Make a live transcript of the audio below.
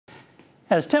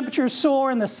As temperatures soar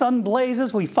and the sun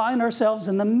blazes, we find ourselves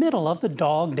in the middle of the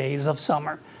dog days of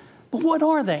summer. But what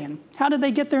are they, and how did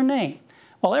they get their name?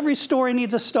 Well, every story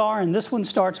needs a star, and this one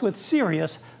starts with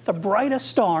Sirius, the brightest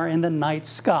star in the night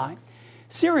sky.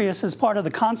 Sirius is part of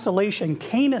the constellation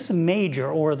Canis Major,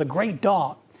 or the Great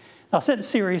Dog. Now, since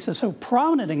Sirius is so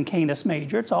prominent in Canis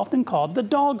Major, it's often called the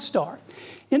dog star.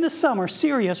 In the summer,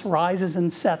 Sirius rises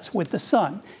and sets with the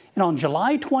sun, and on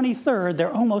July 23rd,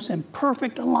 they're almost in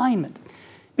perfect alignment.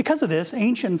 Because of this,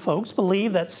 ancient folks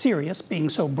believe that Sirius, being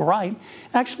so bright,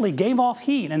 actually gave off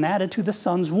heat and added to the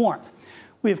sun's warmth.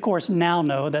 We, of course, now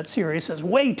know that Sirius is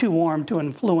way too warm to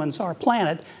influence our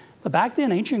planet, but back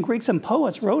then, ancient Greeks and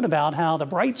poets wrote about how the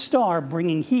bright star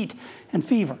bringing heat and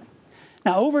fever.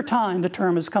 Now, over time, the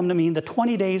term has come to mean the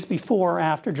 20 days before or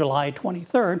after July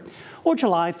 23rd, or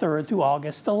July 3rd through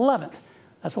August 11th.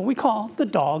 That's what we call the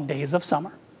dog days of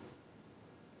summer.